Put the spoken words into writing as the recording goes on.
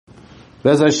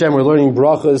Bez Hashem, we're learning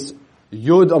Brachos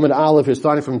Yud Amud Aleph. We're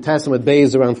starting from Testament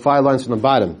Beis, around 5 lines from the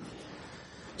bottom.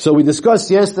 So we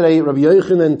discussed yesterday, Rabbi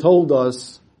Yochanan told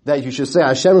us that you should say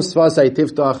Hashem Sfasai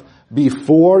Tiftach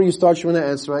before you start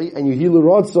Shemona Esrei, and you Hilu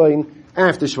Rotzoin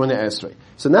after Shemona Esrei.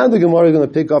 So now the Gemara is going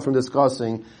to pick up from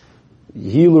discussing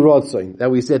Hilu Rotzoin that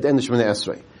we said at the end of Shemona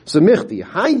Esrei. So Michti,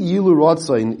 Hi Hilu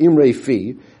Rotzoin Imrei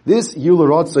Fi. This Hilu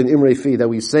Rotzoin Imrei Fi that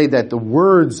we say that the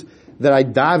words that I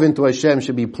dive into Hashem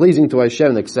should be pleasing to Hashem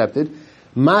and accepted.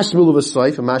 Mashmilu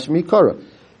v'soif and mashmi kara.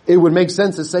 It would make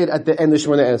sense to say it at the end of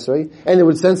Shemona Esrei, and it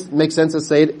would make sense to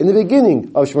say it in the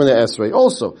beginning of Shemona Esrei.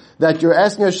 Also, that you're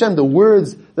asking Hashem, the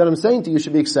words that I'm saying to you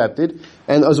should be accepted,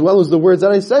 and as well as the words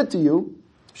that I said to you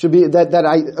should be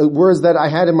words that I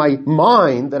had in my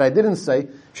mind that I didn't say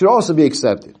should also be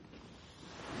accepted.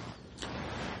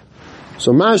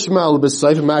 So mashmal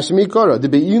b'seif and mashmi kara. The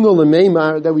be'inu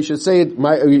l'meimar that we should say it in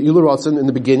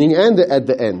the beginning and at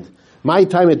the end. My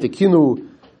time at the kinu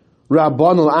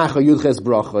rabban al-acha yudches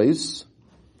brachos.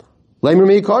 Leimer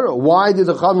mi kara. Why did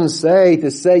the Chachamim say to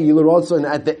say Yilu Rotzen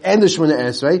at the end of Shemona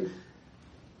Esrei?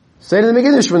 Say it in the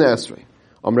beginning of Shemona Esrei.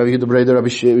 Rabbi Yehuda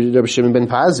Rabbi Shimon ben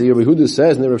Pazi. Rabbi Yehuda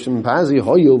says, Rabbi Shimon ben Pazi,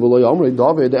 Hoyil v'lo yomrei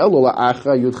David elo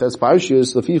la'acha yudches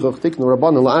parshiyos lefichach tiknu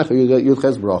rabban al-acha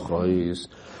yudches brachos.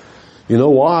 You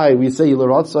know why we say Yilu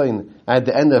Rotzen at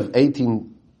the end of 18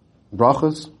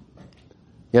 brachos?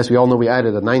 Yes, we all know we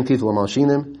added a 19th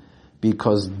l'malshinim,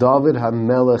 because David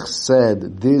HaMelech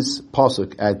said this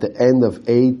pasuk at the end of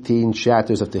 18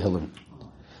 chapters of Tehillim.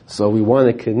 So we want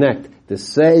to connect the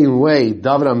same way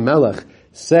David HaMelech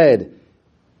said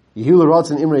Yilu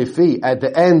Rotzen Imrei Fi at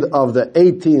the end of the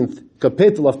 18th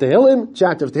kapitel of Tehillim,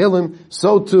 chapter of Tehillim,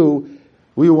 so too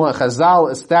we want Chazal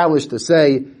established to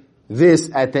say this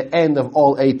at the end of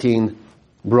all 18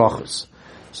 brachos.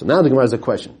 So now the Gemara has a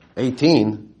question.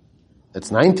 18,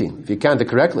 it's 19, if you count it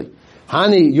correctly.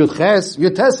 Hani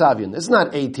Yudches Avin. It's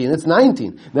not 18, it's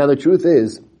 19. Now the truth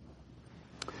is,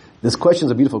 this question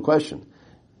is a beautiful question.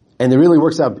 And it really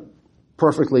works out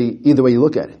perfectly either way you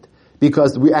look at it.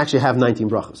 Because we actually have 19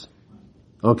 brachos.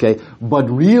 Okay? But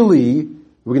really,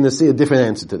 we're going to see a different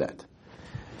answer to that.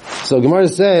 So Gemara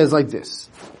says like this.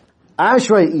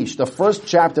 Ashrei Ish, the first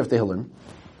chapter of Tehillim,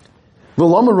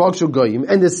 V'lama Rogshu Goyim,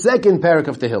 and the second parak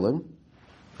of Tehillim,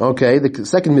 okay, the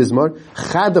second Mizmar,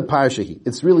 Chada Parshahi.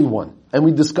 It's really one. And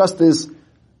we discussed this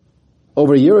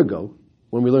over a year ago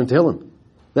when we learned Tehillim.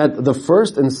 That the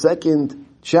first and second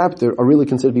chapter are really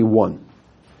considered to be one.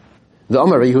 The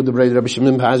Amar Yehuda Rabbi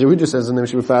Shimon ben Pazi, who just says in the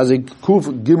Shimon Pazi, Kuf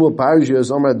Gimel Parshiyos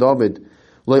Amar David,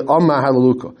 Lo Amar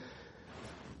Halaluka.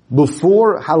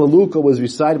 Before Hallelujah was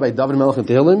recited by David Melech in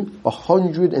Tehillim,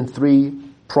 103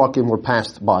 prakim were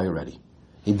passed by already.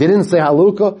 He didn't say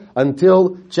Hallelujah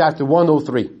until chapter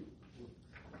 103.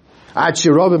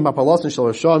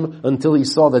 Until he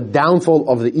saw the downfall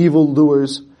of the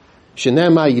evildoers.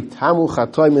 Yitamu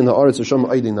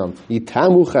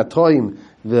chatoim,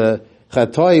 the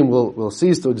chatoim will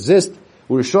cease to exist.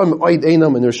 And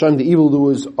the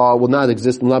evildoers will not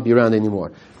exist and not be around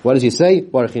anymore. What does he say?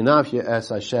 That's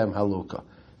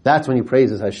when he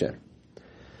praises Hashem.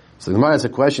 So the Gemara has a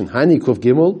question. Hani Kuf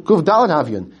Gimel, Kuf Dalet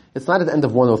Havyon. It's not at the end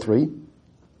of 103.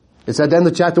 It's at the end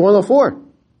of chapter 104.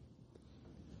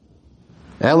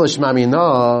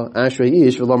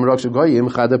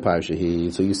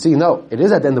 So you see, no, it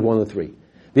is at the end of 103.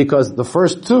 Because the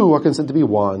first two are considered to be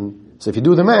one. So if you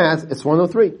do the math, it's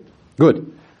 103.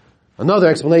 Good. Another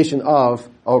explanation of,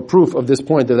 or proof of this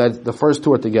point that the first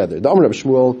two are together. The Amar Rabbi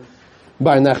Shmuel,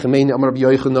 Bar Nachemeni, Amar Rabbi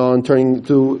Yochanan, turning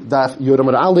to Daf Yud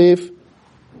Amar Aleph.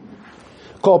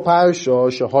 Kol Parsha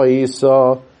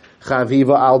Shehoyisa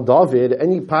Chaviva Al David,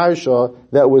 any Parsha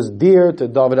that was dear to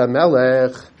David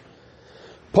HaMelech.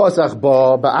 Pasach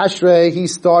Ba Ba'ashrei, he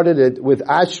started it with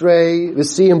Ashrei,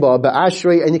 V'siyim Ba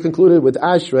Ba'ashrei, and he concluded with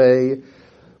Ashrei.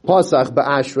 Pasach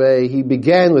Ba'ashrei, he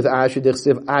began with Ashrei,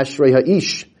 Dichsiv Ashrei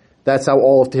Ha'ish. That's how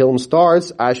all of Tehillim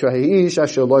starts. Asher ha'ish,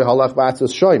 asher loy halach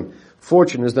ba'atzos shoim.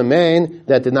 Fortunate is the man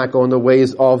that did not go in the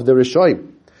ways of the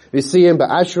Rishoim. V'siyim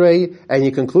ba'ashrei, and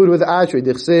you conclude with Ashrei,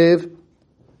 dichsiv,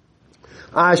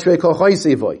 Ashrei kol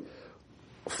chaysevoy.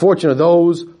 Fortunate are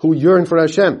those who yearn for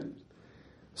Hashem.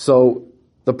 So,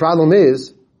 the problem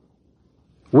is,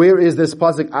 where is this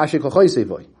pasuk Ashrei kol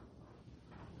chaysevoy?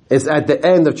 It's at the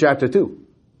end of chapter 2.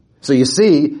 So you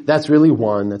see, that's really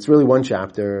one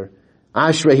chapter.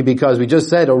 Ashrei, because we just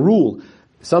said a rule,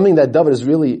 something that David is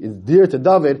really dear to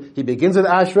David, he begins with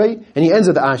Ashrei and he ends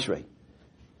with Ashrei.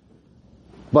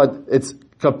 But it's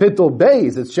kapitel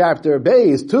Beis, it's chapter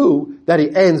Beis too, that he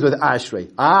ends with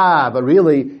Ashrei. But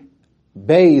really,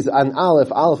 Beis and Aleph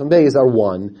and Beis are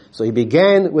one. So he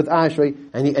began with Ashrei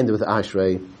and he ended with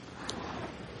Ashrei.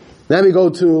 Now we go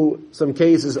to some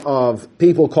cases of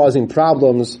people causing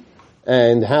problems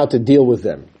and how to deal with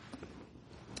them.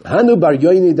 Hanu bar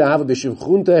yoini da'ava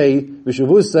b'shivchuntei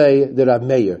b'shivusei de Rav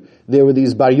Meir. There were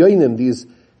these bar yoinim, these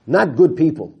not good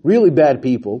people, really bad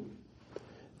people.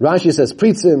 Rashi says,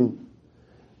 Pritzim,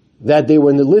 that they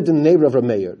were lived in the neighborhood of Rav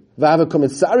Meir. V'ava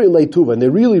kometsari leituva, and they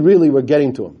really were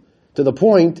getting to him. To the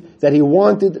point that he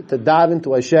wanted to daven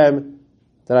to Hashem,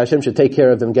 that Hashem should take care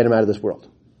of them, get him out of this world.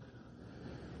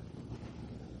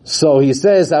 So he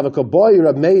says, Avakaboy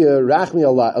Rav Meir rachmi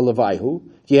alavaihu,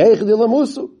 yehechid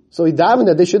ilamusu. So he davened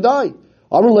that they should die.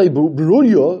 Amrulei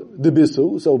Bruria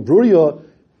Dirhsu. So Bruria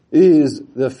is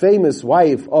the famous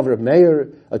wife of Rav Meir,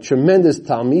 a tremendous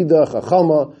Talmida,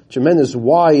 Chachama, tremendous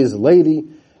wise lady.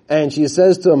 And she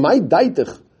says to him, My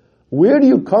daitich, where do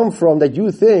you come from that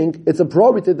you think it's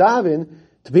appropriate to daven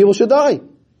to people should die?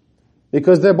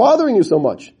 Because they're bothering you so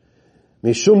much.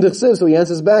 Mishum Dirhsu. So he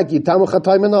answers back, Yitamu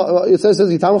Chataim. It says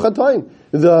Yitamu Chataim.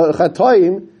 The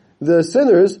Chataim, the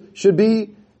sinners, should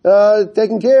be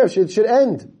taken care of, should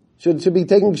end, should be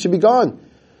gone.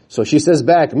 So she says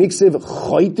back, Miksiv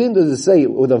Choitim, does it say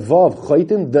with a vav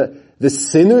Choitim, the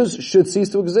sinners should cease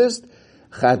to exist?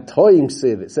 Chatoim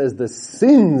Ksiv, it says the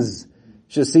sins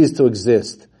should cease to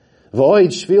exist. V'oid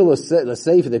Shvil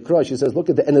L'Seif the Krush, she says,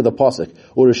 look at the end of the pasuk.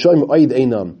 Urushoim Oid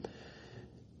Einam.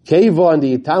 Keva and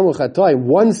the Yitamu Chatoim,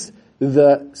 once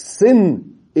the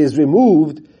sin is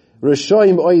removed,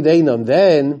 Rishoim Oid Einam,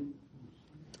 then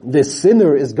the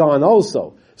sinner is gone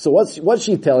also. So what's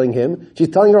she telling him? She's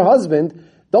telling her husband,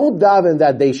 don't daven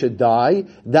that they should die,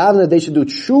 daven that they should do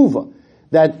tshuva,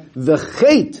 that the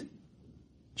chait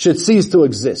should cease to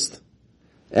exist.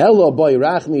 Elo boy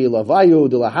rachmi lavayu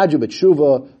de lahaju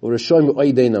b'tshuva u'reshoim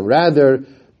oideinam. Rather,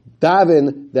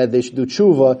 daven that they should do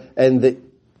tshuva and the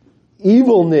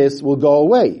evilness will go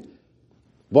away.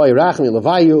 Boy rachmi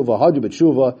lavayu v'haju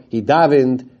b'tshuva. He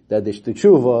davened that they should do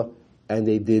tshuva and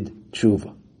they did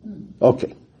tshuva.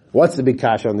 Okay. What's the big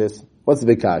kasha on this? What's the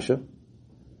big kasha?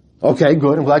 Okay,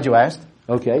 good. I'm glad you asked.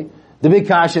 Okay. The big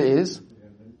kasha is?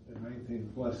 The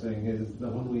 19th blessing is the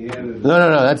one we added. No,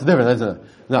 that's different.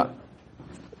 No.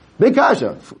 Big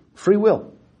kasha. Free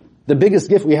will. The biggest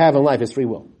gift we have in life is free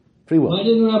will. Free will. Why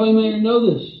didn't Rabbi Meir know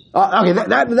this? Okay,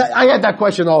 that, I had that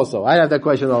question also. I don't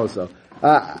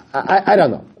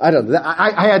know.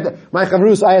 I had my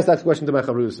chavrusa. I asked that question to my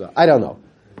chavrusa. I don't know.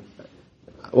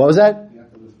 What was that?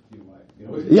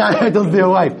 Yeah, I have to listen to your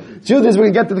wife. Truth is, we're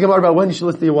going to get to the Gemara about when you should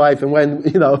listen to your wife and when,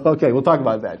 okay, we'll talk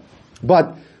about that.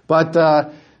 But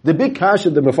the big kasha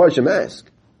the Mefarshim ask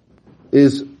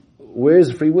is,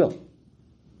 where's free will?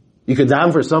 You could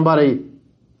daven for somebody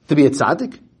to be a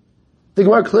tzaddik? The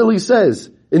Gemara clearly says,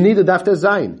 in Nida Dafter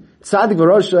Zayin, tzaddik or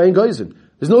Rasha ain't goizin.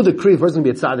 There's no decree for a person to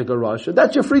be a tzaddik or Rasha.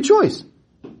 That's your free choice.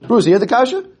 Bruce, you hear the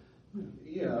kasha?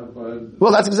 Yeah, but...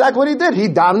 Well, that's exactly what he did. He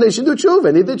davened, they should do tshuva,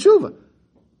 and he did tshuva.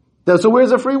 So where's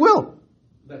the free will?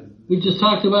 We just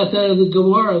talked about that in the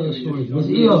Gemara this morning. With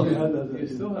Eo. You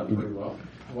still have free will.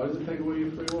 Why does it take away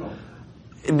your free will?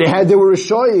 They were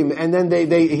Rishoyim, and then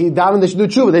he davened they should do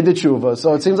tshuva. They did tshuva.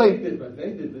 So it seems like they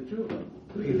did the tshuva.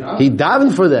 He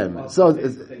davened for them. So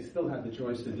they still had the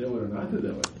choice to do it or not to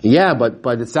do it. Yeah,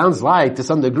 but it sounds like to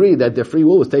some degree that their free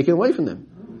will was taken away from them.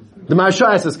 The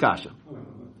Maharsha says kasha.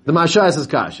 The Maharsha says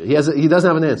kasha. He doesn't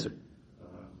have an answer.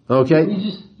 Okay.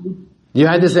 You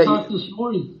had to say. Talked this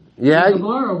morning. Yeah. In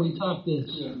Gemara we talked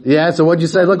this. Yeah. So what'd you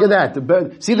say? Look at that.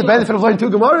 See the benefit of learning two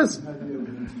Gemaras.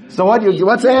 So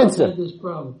what's the answer? Had this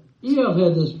problem. Eov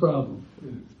had this problem.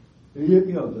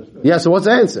 Yeah. So what's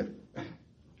the answer?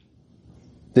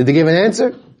 Did they give an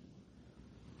answer?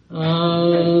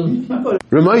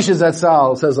 Ramosha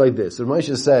Zatzal says like this.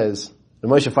 Ramosha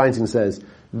Feinstein says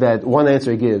that one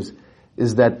answer he gives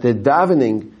is that the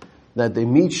davening that they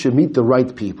should meet the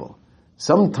right people.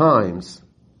 Sometimes,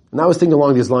 and I was thinking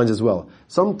along these lines as well,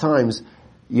 sometimes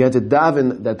you have to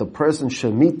daven that the person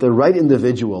should meet the right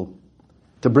individual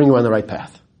to bring you on the right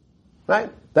path. Right?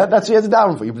 That's what you have to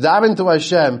daven for. You daven to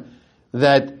Hashem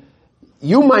that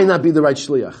you might not be the right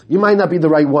shliach. You might not be the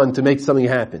right one to make something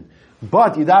happen.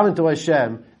 But you daven to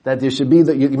Hashem that there should be,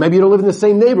 maybe you don't live in the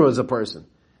same neighborhood as a person.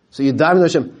 So you daven to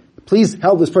Hashem, please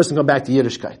help this person come back to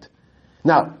Yiddishkeit.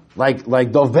 Now,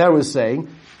 like Dover was saying,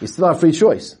 you still have free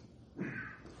choice.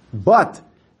 But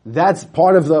that's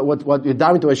part of what you're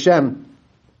davening to Hashem,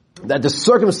 that the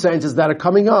circumstances that are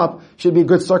coming up should be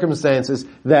good circumstances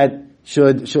that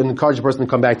should encourage a person to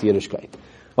come back to Yiddishkeit.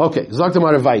 Okay, Zogtem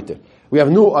Aravaiter. We have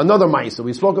another Maisa.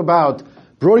 We spoke about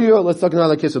Bruria. Let's talk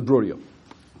another case of Bruria.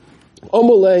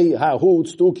 Omolei ha'hu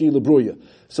tztuki lebruya.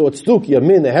 So a tztuki, a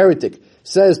min, a heretic,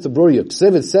 says to Bruria,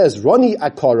 Ksivit says, Roni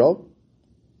akara,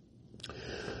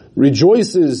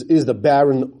 Rejoices is the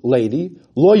barren lady.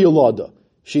 Lo yolada.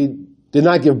 She did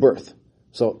not give birth.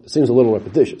 So it seems a little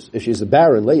repetitious. If she's a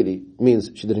barren lady, it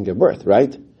means she didn't give birth,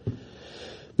 right?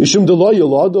 Mishum de lo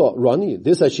yolada rani.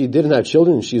 This that she didn't have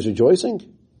children, she's rejoicing.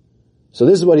 So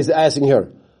this is what he's asking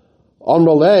her.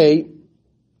 Amrale,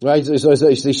 right? So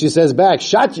she says back,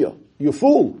 Shatya, you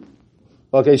fool.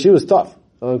 Okay, she was tough.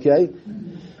 Okay?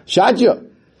 Shatya.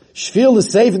 Shfil the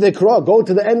safe of the Qur'an. Go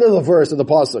to the end of the verse of the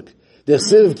pasuk.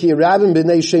 Dechsiv ki rabim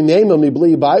b'nei shemema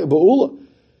mibli ba'ula.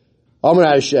 Amar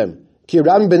Hashem. Ki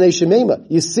rabim b'nei shemema.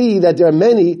 You see that there are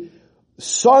many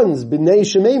sons b'nei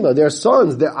shemema. There are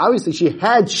sons. Obviously she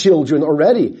had children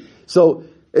already. So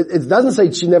it doesn't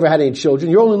say she never had any children.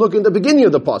 You're only looking at the beginning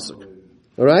of the pasuk.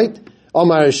 Alright?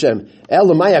 Amar Hashem.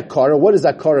 Elamaya kara. What does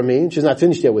that kara mean? She's not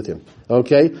finished yet with him.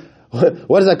 Okay?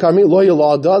 What does that kara mean? Lo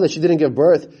yolada, that she didn't give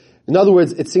birth. In other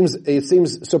words, it seems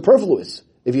superfluous.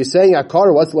 If you're saying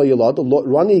akara, what's lo yolada?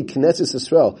 Rani Knesset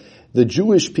Israel. The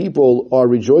Jewish people are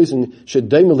rejoicing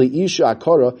shedaimeli isha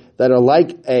akara, that are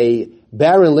like a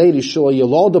barren lady shelo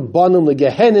yolada banim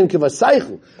legehenim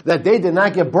kivasaychu, that they did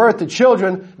not give birth to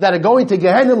children that are going to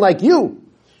Gehenim like you.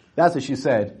 That's what she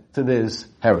said to this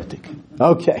heretic.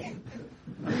 Okay.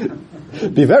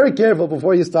 Be very careful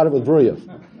before you start with Bruya.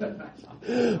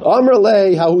 Amr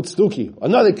lei ha'utztuki.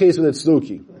 Another case with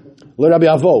Tztuki. Rabbi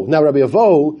Avo. Now Rabbi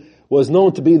Avo was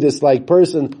known to be this like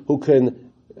person who can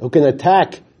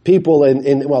attack people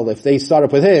well, if they start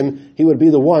up with him, he would be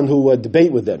the one who would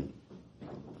debate with them.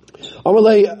 Amr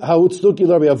lei ha'utztuki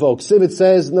Rabbi Avo. Ksiv, it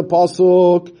says in the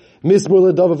pasuk,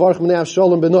 Mizmor leDavid varch b'nei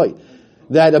Avshalom benoi,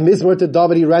 that a mizmor to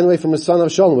David, he ran away from his son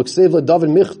Avshalom. Ksiv leDavid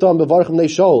michtam b'varch b'nei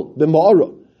Shaul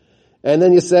b'ma'ara. And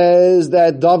then it says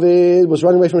that David was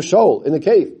running away from Shaul in the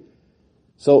cave.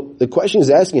 So the question is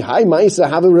asking, Hi Maisa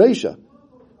have a Reisha.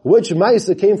 Which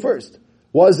Maisa came first?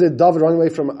 Was it David running away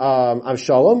from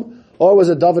Avshalom, or was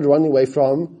it David running away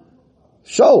from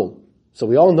Shaul? So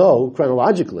we all know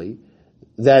chronologically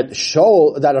that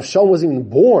Avshalom wasn't even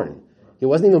born. He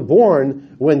wasn't even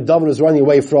born when David was running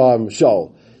away from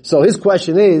Shaul. So his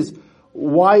question is,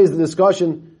 why is the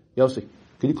discussion? Yossi,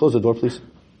 could you close the door, please?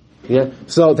 Yeah.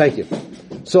 So thank you.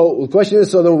 So the question is,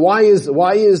 so then why is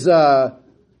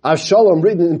Avshalom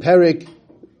written in Perik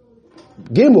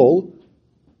Gimel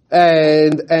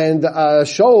and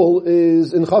Shaul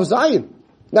is in Chav Zayin?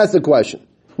 That's the question.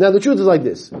 Now the truth is like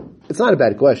this. It's not a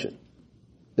bad question.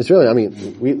 It's really,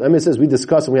 it says we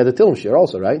discussed and we had the Tilm share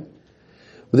also, right?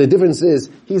 But the difference is,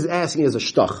 he's asking as a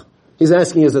shtach. He's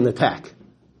asking as an attack.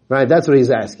 Right? That's what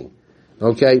he's asking.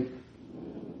 Okay?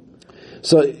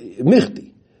 So, Michti.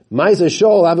 Maisa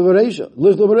Shaul have a bereisha,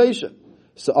 lichlo bereisha.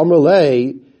 So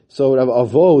Amrlei, so Rav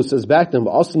Avo says back to him,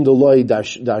 Asim deloi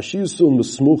darshiusun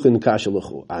smuchin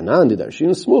kashaluchu. Anandi darshin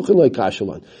smuchin loy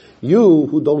kashalan. You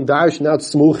who don't darshin out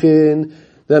smuchin,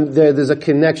 there's a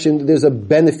connection, there's a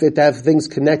benefit to have things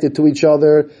connected to each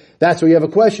other. That's where you have a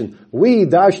question. We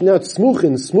darshin out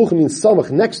smuchin means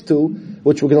samach, next to,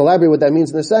 which we're going to elaborate what that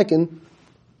means in a second.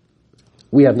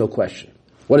 We have no question.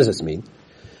 What does this mean?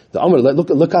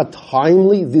 Look how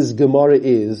timely this Gemara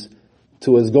is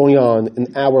to what's going on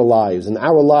in our lives. And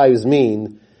our lives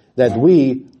mean that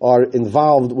we are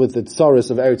involved with the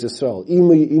tsaras of Eretz Yisrael.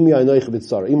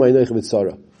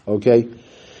 Okay?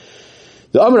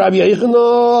 The Amar Rabbi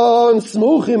Yechanan,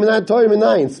 smuchim in that Torah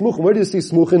menayin. Smuchim, where do you see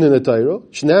smuchim in the Torah?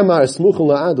 Shnamar smuchim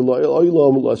la'ad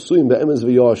lo'olam la'asuyim be'emez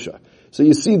v'yosha. So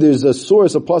you see there's a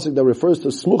source, a pasuk that refers to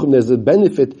smuchim. There's a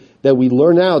benefit that we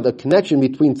learn out, a connection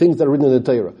between things that are written in the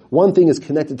Torah. One thing is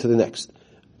connected to the next.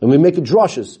 And we make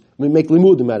drushes, we make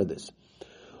limudim out of this.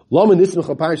 Laman nismach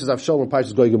parashas Avshalom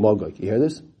parashas Gog and Magog. You hear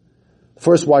this?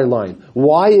 First white line.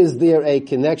 Why is there a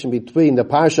connection between the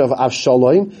parasha of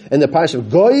Avshalom and the parasha of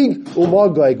Gog and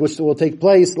Magog, which will take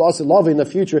place, love in the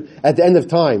future, at the end of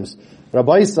times?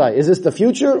 Rabbi Isai, is this the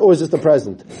future or is this the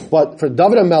present? But for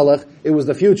David HaMelech, it was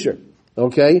the future.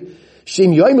 Okay? If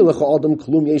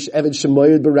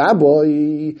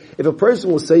a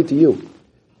person will say to you,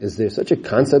 is there such a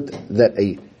concept that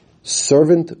a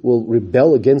servant will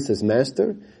rebel against his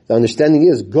master? The understanding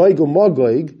is, Gog and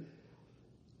Magog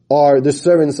are the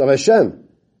servants of Hashem.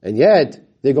 And yet,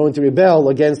 they're going to rebel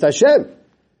against Hashem.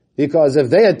 Because if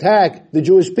they attack the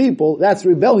Jewish people, that's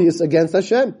rebellious against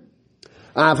Hashem.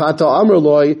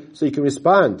 So you can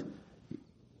respond.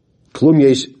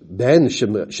 Ben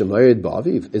Shemayed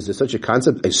Ba'aviv. Is there such a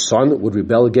concept? A son would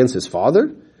rebel against his father?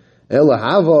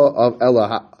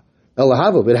 Elahava.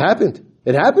 It happened.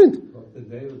 It happened.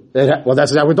 Well,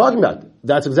 that's exactly what we're talking about.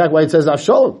 That's exactly why it says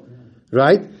Avshalom.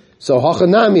 Right? So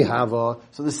Hachanami Hava.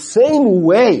 So the same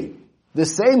way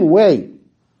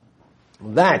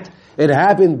that It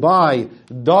happened by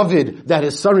David that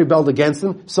his son rebelled against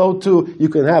him. So too, you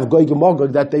can have Gog and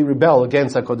Magog that they rebel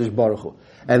against HaKadosh Baruch Hu.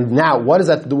 And now, what does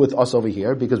that have to do with us over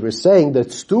here? Because we're saying that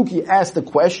Stuki asked the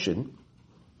question,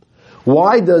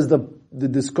 why does the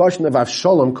discussion of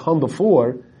Avshalom come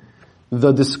before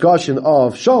the discussion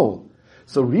of Shaul?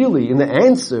 So really, in the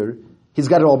answer, he's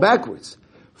got it all backwards.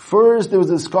 First, there was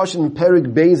a discussion in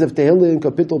Perik Beis of Tehillim,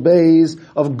 Kapitel Beis,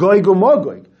 of Gog and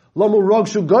Magog. Lamu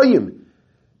Rogshu Goyim.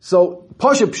 So,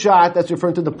 Pasha Pshat, that's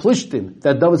referring to the Plishtim,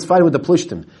 that David's fighting with the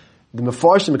Plishtim. The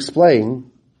Mefarshim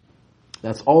explain,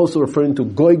 that's also referring to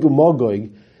Gog and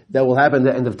Magog, that will happen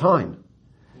at the end of time.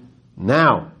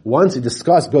 Now, once he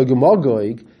discussed Gog and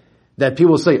Magog, that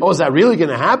people say, oh, is that really going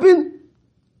to happen?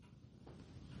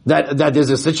 That there's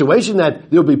a situation that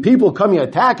there'll be people coming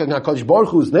attacking HaKadosh Baruch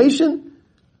Hu's nation?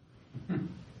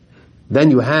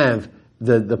 Then you have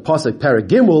the Pasuk Perek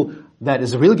Gimel, that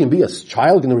is really going to be a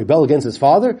child going to rebel against his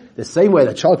father? The same way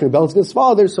that child can rebel against his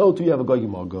father, so too you have a Gog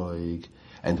and Magog.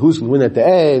 And who's going to win at the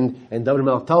end? And David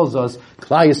Melech tells us,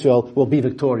 Klal Yisrael will be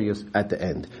victorious at the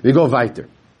end. We go weiter.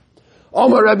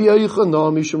 Omar Rabbi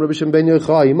Yochanan, Mishum Rabbi Shem ben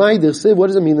Yochai. What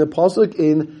does it mean? The pasuk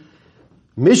in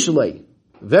Mishlei,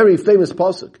 very famous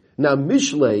pasuk. Now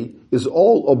Mishlei is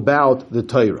all about the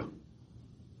Torah.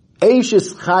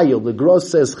 Eishes Chayil, the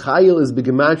Gross says Chayil is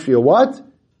B'gematria what?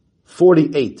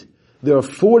 48. There are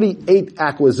 48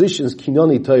 acquisitions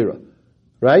Kinoni Torah.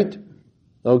 Right?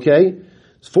 Okay?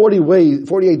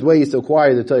 48 ways to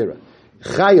acquire the Torah.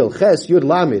 Chayil, Ches, Yud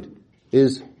Lamed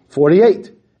is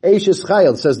 48. Eishes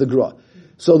Chayil, says the Gra.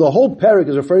 So the whole parak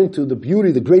is referring to the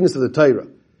beauty, the greatness of the Torah.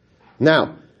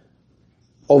 Now,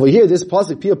 over here, this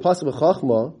pasuk, Pia Pasuk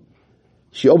B'Chachma,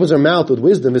 she opens her mouth with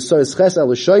wisdom.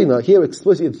 Here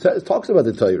explicitly it talks about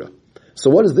the Torah.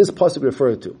 So what does this pasuk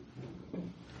refer to?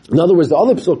 In other words, the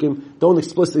other psukim don't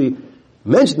explicitly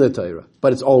mention the Torah,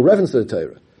 but it's all reference to the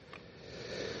Torah.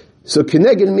 So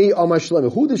Keneged Mi Amar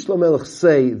Shlomo. Who does Shlomo Melech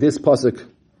say this pasuk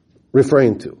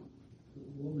referring to?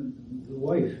 The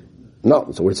wife.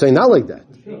 No, so we're saying not like that.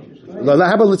 No,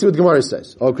 how about let's see what the Gemara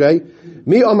says. Okay?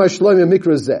 Mi Amar Shlomo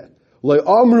Mikra Zeh. Lo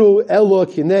Amru Elo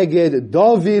Keneged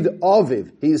David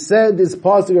Aviv. He said this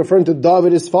pasuk referring to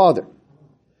David, his father.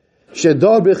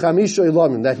 Shedar b'chamisha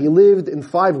ilamim, that he lived in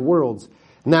 5 worlds.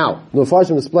 Now, the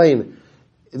Mefarshim explain,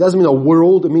 it doesn't mean a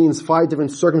world, it means 5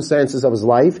 different circumstances of his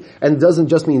life, and it doesn't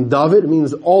just mean David, it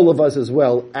means all of us as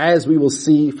well, as we will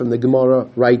see from the Gemara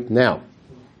right now.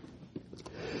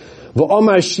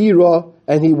 V'omar Shira,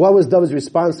 and what was David's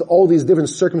response to all these different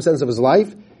circumstances of his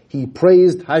life? He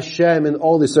praised Hashem in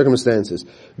all these circumstances.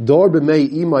 Dor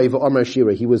b'mei imai v'omar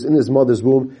Shira, he was in his mother's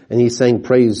womb, and he sang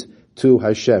praise to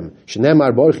Hashem.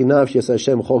 Shneimar Baruch Nafshi es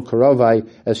Hashem chol karavai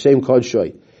Hashem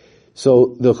kodshoy.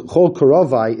 So the chol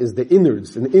karavai is the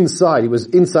innards, and inside. He was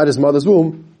inside his mother's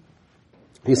womb.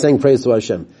 He sang praise to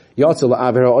Hashem. Yatzel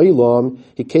la'aver ha'olam.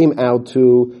 He came out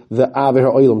to the aver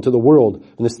ha'olam, to the world.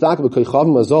 And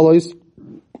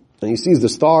he sees the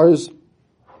stars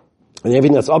and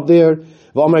everything that's up there.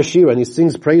 V'amar Shira, and he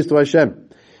sings praise to Hashem.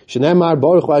 Shneimar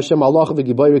Baruch Hashem Allah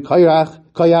v'gibayri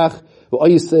kayach.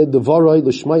 V'ayised devaray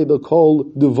l'shmai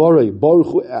b'kol devaray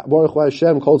Baruch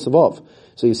Hashem kol tzavav.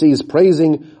 So you see, he's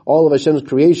praising all of Hashem's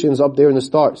creations up there in the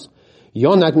stars.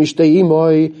 Yonak mishtei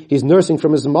imoy, he's nursing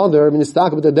from his mother, and he's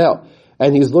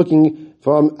looking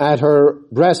at her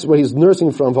breast where he's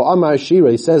nursing from. V'amar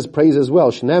Shira, he says praise as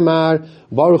well. Shnemar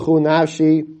baruchu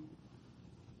nafshi,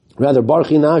 rather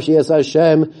baruchi nafshi es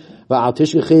Hashem v'al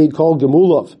tishkechi kol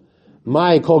gemulav.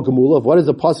 My kol gemulav. What does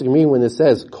the pasuk mean when it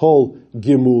says kol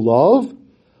gemulav?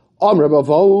 Amr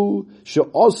bavo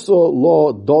she'oso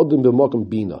lo dodim b'makom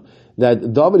bina.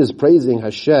 That David is praising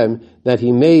Hashem that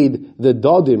he made the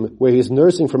dodim where he's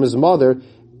nursing from his mother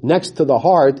next to the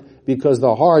heart, because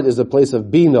the heart is a place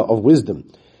of bina, of wisdom.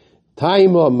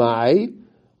 Taima mai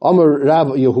Amr Rav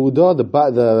Yehuda,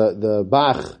 the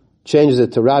Bach changes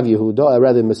it to Rav Yehuda,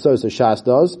 rather Mesos Shas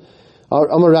does.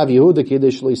 Amar Rav Yehuda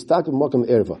Kiddush Leistak Makam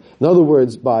Erva. In other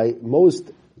words, by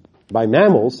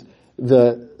mammals,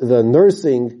 the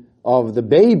nursing of the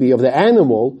baby, of the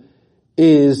animal,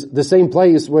 is the same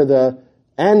place where the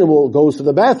animal goes to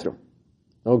the bathroom.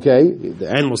 Okay? The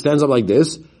animal stands up like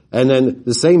this, and then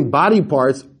the same body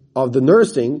parts of the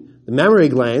nursing, the mammary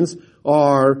glands,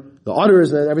 are the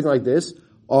udders and everything like this,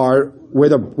 are where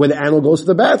the animal goes to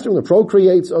the bathroom, the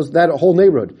procreates, that whole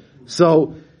neighborhood.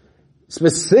 So,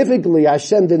 specifically,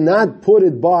 Hashem did not put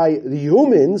it by the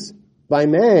humans, by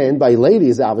man, by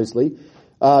ladies, obviously,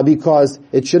 because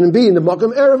it shouldn't be in the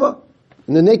Makam Ereva,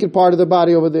 in the naked part of the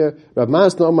body over there. Rav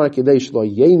Masna Omar Kedesh Lo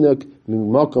Yenuk Min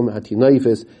Makam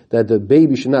Hatinaifis, that the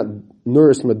baby should not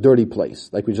nurse from a dirty place,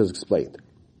 like we just explained.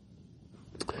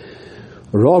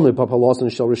 Rami Papalosan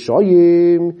Shal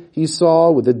Rishayim, he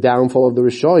saw with the downfall of the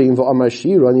Rishayim, V'amar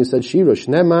Shira, and he said Shira,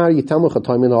 Shnemar, Yitamu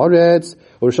Chatayim in Haaretz,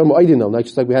 or Rishayim Oidinam, like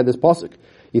just like we had this pasuk.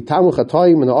 Yitamu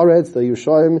Chatayim in Haaretz, the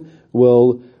Rishayim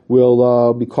will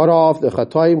be cut off, the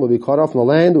Chatayim will be cut off from the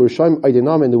land, or Rishayim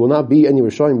Oidinam, and there will not be any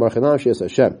Rishayim Barchanam Shees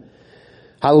Hashem.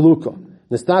 Hallelujah.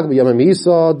 Nestag b'Yamim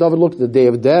Isa, David looked at the day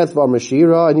of death, V'amar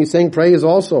Shira, and he's saying praise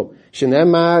also.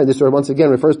 Shnemar, this once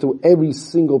again refers to every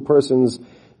single person's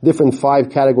different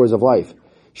 5 categories of life.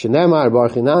 Shenemar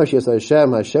barchinam she'es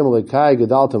Hashem, Hashem lekai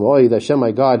gedaltem oid, Hashem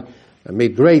my God, I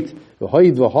made great.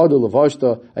 V'hoid v'hodu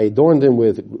levashta, I adorned him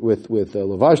with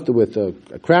levashta, with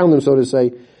crowned him, so to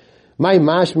say. My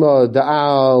mashma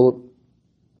da'al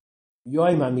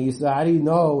yoim amisa. How do you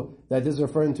know that this is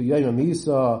referring to yoim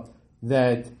amisa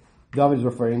that David is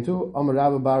referring to? Amar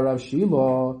Rabba bar Rav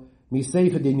Shilo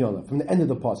miseifa dinyola. From the end of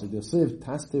the pasuk, the siv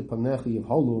taste panechi of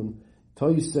holun.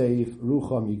 Toyseif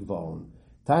rucham yigvon.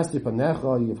 Tasti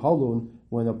panecha yivhalun.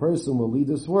 When a person will leave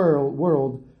this world,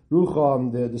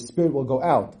 rucham, the spirit will go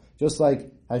out. Just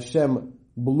like Hashem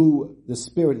blew the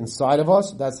spirit inside of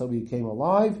us, that's how we became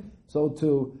alive. So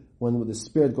too, when the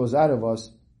spirit goes out of us,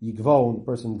 yigvon, the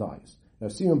person dies. Now,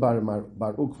 Simon bar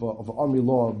Ukva of Amri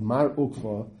law of Mar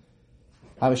Ukva,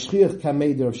 have a shchiach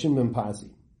kameder of Shimon Pazi.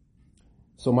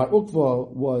 So Mar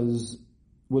Ukva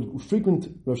would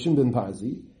frequent Rav Shimon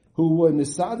Pazi, who would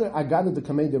misader agadata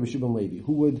kamei of Shimon Levi,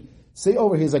 who would say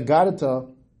over his agadata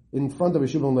in front of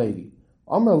Shimon Levi.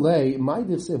 Amar lei, my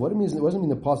say, what it means? It doesn't mean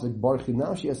the pasuk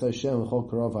barchinam she'es Hashem chol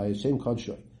karavai Hashem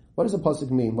kadshoy. What does the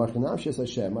pasuk mean? Barchinam she'es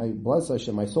Hashem, I bless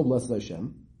Hashem, my soul blesses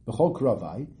Hashem, b'chol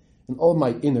karavai, and all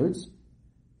my innards.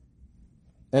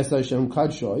 Es Hashem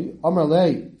kadshoy. Amar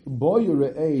lei, boy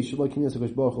re'ei shelo kinis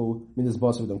hakadosh baruch hu midas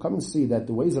basav adam. Come and see that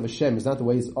the ways of Hashem is not the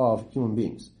ways of human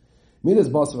beings. Midas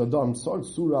basav adam, sort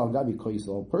surah al gabi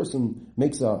koisel. A person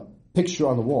makes a picture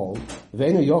on the wall.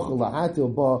 Ve'enu yochel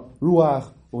lahatil ba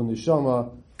ruach or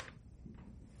neshama,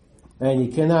 and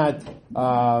you cannot put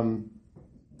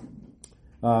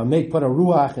a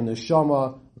ruach and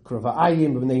neshama,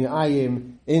 krava'ayim, b'nei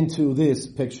ayim into this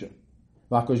picture.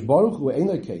 V'akadosh baruch hu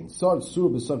ein kain sort surah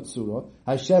b'sort surah.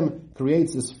 Hashem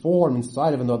creates this form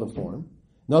inside of another form.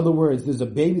 In other words, there's a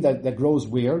baby that grows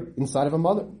where? Inside of a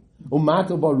mother.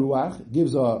 Umatel ba ruach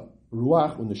gives a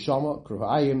ruach or neshama,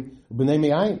 krava'ayim, b'nei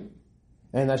ayim.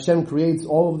 And Hashem creates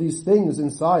all of these things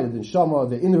inside, the neshama,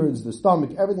 the innards, the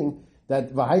stomach, everything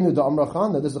that v'hainu da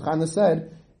amrachana, this Chana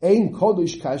said, ein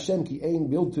kodesh k'Hashem ki ein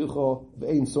bilticho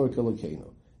v'ein sor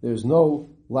kelokeinu. There's no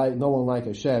one like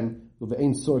Hashem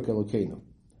v'ein sor kelokeinu.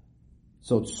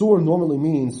 So tsur normally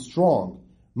means strong.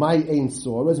 My ein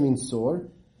sor, what does it mean sor?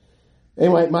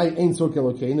 Anyway, my ein sor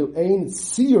kelokeinu, ein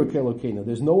seer kelokeinu.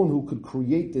 There's no one who could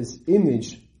create this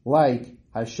image like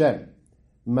Hashem.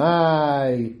 Ki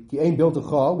ein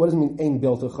biltecha. What does it mean ein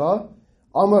biltecha?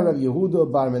 Amar Rav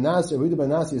Yehuda bar Manasseh. Yehuda bar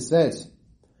Manasseh says,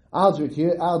 Al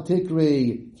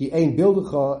tikri ki ein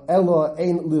biltecha ela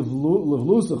ein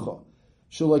livlusecha.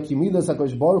 Shula ki midas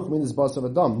hakadosh baruch hu midas basav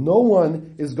adam. No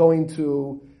one is going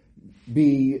to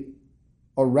be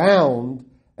around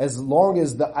as long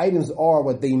as the items are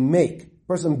what they make.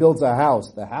 Person builds a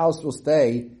house. The house will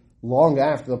stay long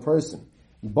after the person.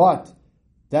 But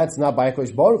that's not by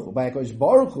HaKadosh Baruch Hu. By HaKadosh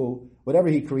Baruch Hu, whatever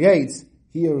He creates,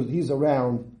 He's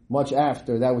around much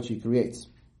after that which He creates.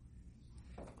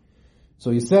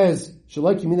 So He says,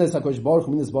 Shalai ki midas HaKadosh Baruch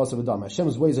Hu midas basav adam.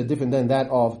 Hashem's ways are different than that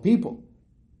of people.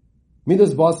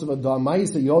 Midas basav adam,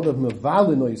 ma'isa yodav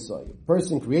mevalin oisai. A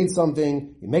person creates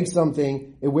something, he makes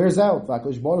something, it wears out.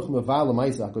 HaKadosh Baruch Hu mevalin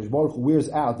ma'isa. HaKadosh Baruch Hu wears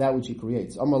out that which He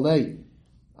creates. Amalei.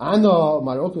 Ana,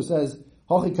 Maroko says,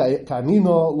 Hochi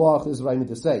kamino loch is what I mean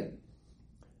to say.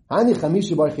 These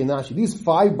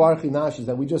 5 barchinashis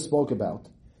that we just spoke about,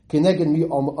 Keneged mi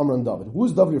Amran David. Who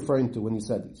is David referring to when he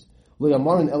said these? He's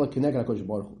referring to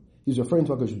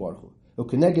HaKadosh Baruch Hu.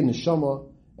 Keneged neshama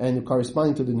and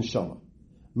corresponding to the neshama.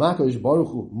 HaKadosh Baruch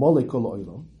Hu molei kol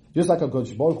ha'olam. Just like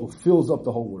HaKadosh Baruch Hu fills up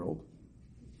the whole world.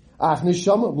 Ach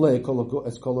neshama mlei kol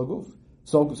ha'guf.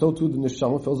 So too the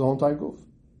neshama fills the whole entire guf.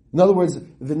 In other words,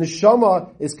 the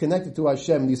neshama is connected to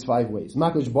Hashem in these 5 ways.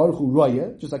 Makadosh Baruch Hu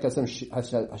roya, just like Hashem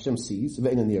sees,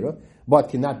 ve'eina nira, but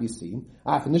cannot be seen.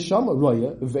 Af neshama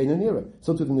roya, ve'eina nira.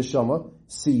 So too the neshama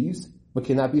sees, but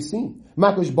cannot be seen.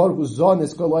 Makadosh Baruch Hu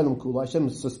zones kol olam kula. Hashem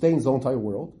sustains the entire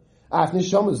world. Af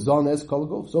neshama zones kol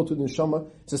guf. So too the neshama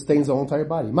sustains the whole entire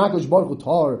body. Makadosh Baruch Hu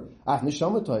tar, af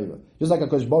neshama tahira. Just like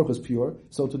HaKadosh Baruch Hu is pure,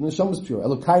 so too the neshama is pure.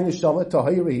 Elokai neshama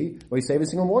tahiri, what you say every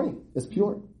single morning, is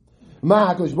pure.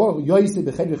 Ma HaKadosh Baruch Hu Yoyse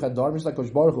b'chedrei chadarim. Just like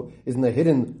HaKadosh Baruch Hu is in the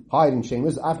hidden hiding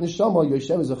chambers. Af neshama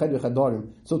Yoshev is b'chedrei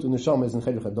chadarim. So to neshama is in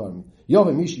chedrei chadarim.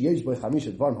 Yoveh mishi yesh b'y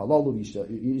chamisha dvarim halalu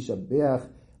yisha beach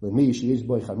l'mish yesh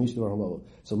b'y chamisha dvarim halalu.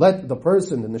 So let the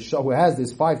person, the neshama, who has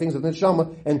these 5 things of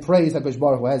neshama, and praise HaKadosh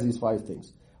Baruch Hu has these 5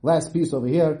 things. Last piece over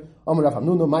here. Amar Rav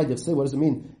Hamnuna Ma'idich say, what does it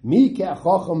mean? Mi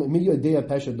ke'achacham mi yodea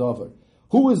pesha davar.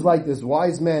 Who is like this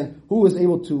wise man who is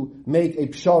able to make a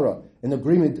pshara, an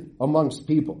agreement amongst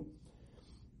people?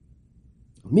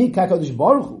 Mi kakadosh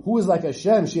baruch Hu, who is like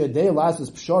Hashem, she'adei lasses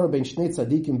pshara bein shnei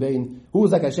tzadikim bein, who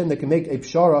is like Hashem that can make a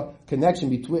pshara connection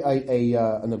between,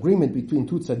 an agreement between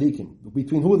 2 tzadikim.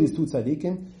 Between who are these 2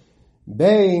 tzadikim?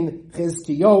 Bein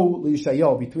Chizkiyo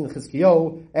l'Yishayo, between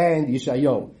Chizkiyo and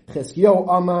Yishayo.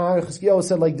 Chizkiyo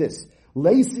said like this,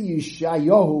 Leisi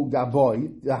Yishayohu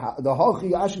Gaboy, the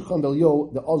Hachi Ashikon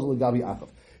Belyo, the Ozl Gabi Achav.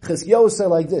 Chizkiyo said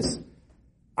like this,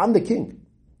 I'm the king.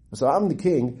 So I'm the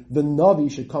king, the Navi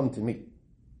should come to me.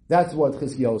 That's what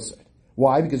Chizkiyo said.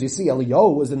 Why? Because you see,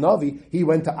 Eliyahu was the Navi, he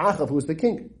went to Achav, who was the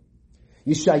king.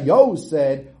 Yishayo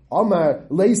said, Amar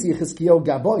Leisi Chizkiyo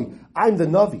Gaboy, I'm the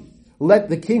Navi. Let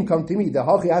the king come to me. The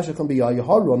Hachi Ashikon be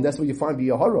Yehoram, that's what you find be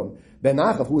Yehoram. Ben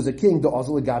Achav, who was a king, the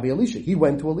Ozl Gabi Elisha. He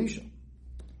went to Elisha.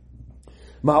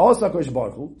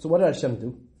 So what did Hashem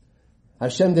do?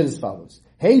 Hashem did as follows.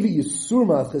 Hevi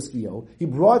Yisurma Chizkiyo. He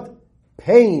brought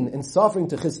pain and suffering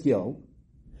to Chizkiyo.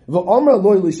 V'Omer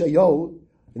lo Elishayo,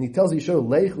 and he tells Yishayo,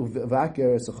 Lech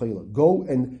u'vaker esachayla. Go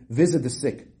and visit the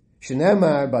sick.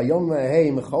 Shenemar b'yom ha'hei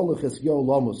mechol Chizkiyo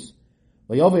lamus.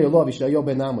 V'yovei Elov Yishayo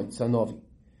ben Amud Tzanovi.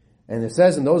 And it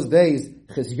says in those days,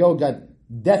 Chizkiyo got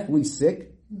deathly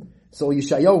sick, so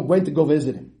Yishayo went to go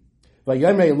visit him.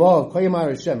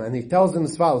 And he tells them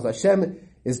as follows, Hashem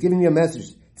is giving you a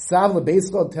message.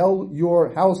 Tell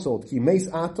your household, you're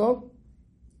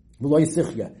going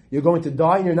to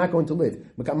die and you're not going to live.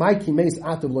 What does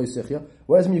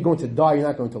it mean you're going to die, you're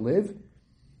not going to live?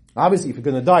 Obviously, if you're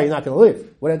going to die, you're not going to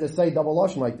live. What did they say double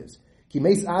lashon like this? You're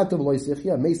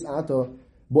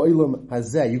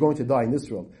going to die in this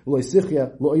world.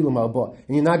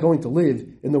 And you're not going to live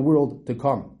in the world to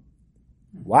come.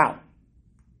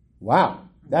 Wow,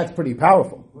 that's pretty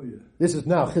powerful. This is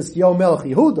now Chizkiyo Melech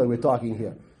Yehuda we're talking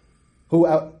here, who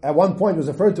at one point was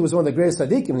referred to as one of the greatest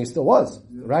tzaddikim, and he still was,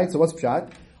 right? So what's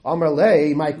pshat? Amar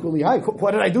lei my kuli hai.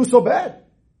 What did I do so bad?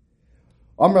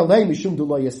 Amar lei mishum de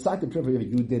lo yasakim.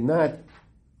 You did not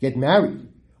get married.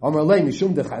 Amar lei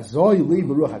mishum de chazoy li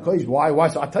b'ruach hakodesh. Why?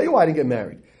 So I'll tell you why I didn't get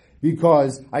married.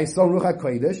 Because I saw ruach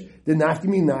hakodesh the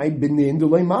nafkiminai b'nin de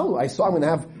lo malu. I saw I'm going to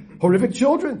have horrific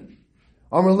children.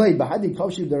 Don't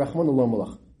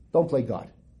play God.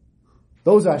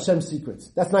 Those are Hashem's secrets.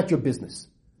 That's not your business.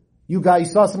 You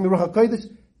guys saw something Ruach HaKodesh,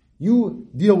 you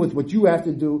deal with what you have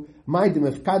to do.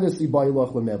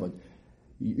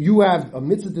 You have a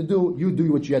mitzvah to do, you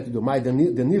do what you have to do.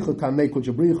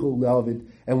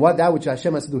 And what that which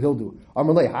Hashem has to do, He'll do. So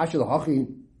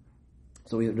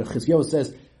Chizkiyo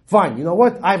says, fine, you know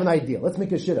what? I have an idea. Let's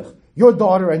make a shidduch. Your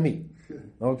daughter and me.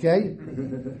 Okay?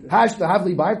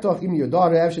 Your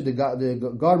daughter,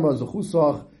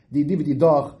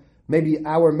 maybe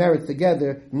our merits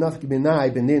together, and I'll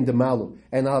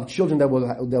have children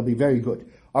they'll be very good.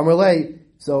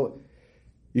 So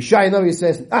Yeshaya Navi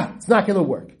says, it's not going to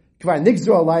work.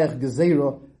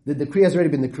 The decree has already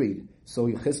been decreed. So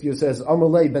Chizkiyo says, I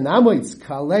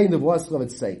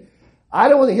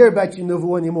don't want to hear about your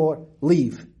nuvu anymore.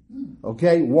 Leave.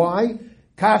 Okay? Why?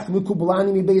 I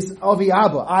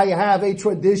have a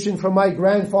tradition from my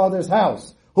grandfather's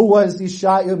house. Who was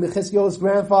Chizkiyo's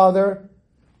grandfather?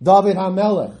 David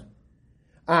HaMelech.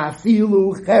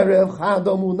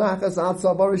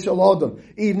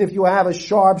 Even if you have a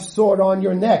sharp sword on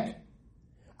your neck.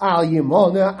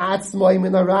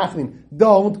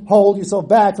 Don't hold yourself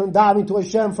back from diving to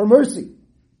Hashem for mercy.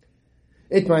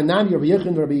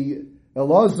 Rabbi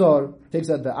Elazar takes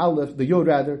out the aleph, the yod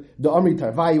rather, the amri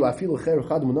tarvayu afilu cher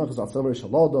chad munachas al savar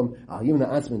shalodom al yimna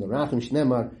atzmin rachim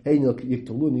shnemar heinil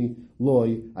yiktuluni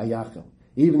loy ayachel.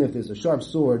 Even if there's a sharp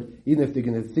sword, even if they're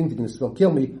going to think they're going to still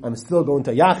kill me, I'm still going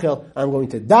to yachel. I'm going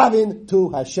to daven to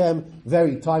Hashem.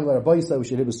 Very time where Rabbi Yisrael we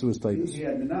should hear the Suas Toivus. He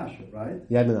had Menashe, right?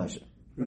 He had Menashe.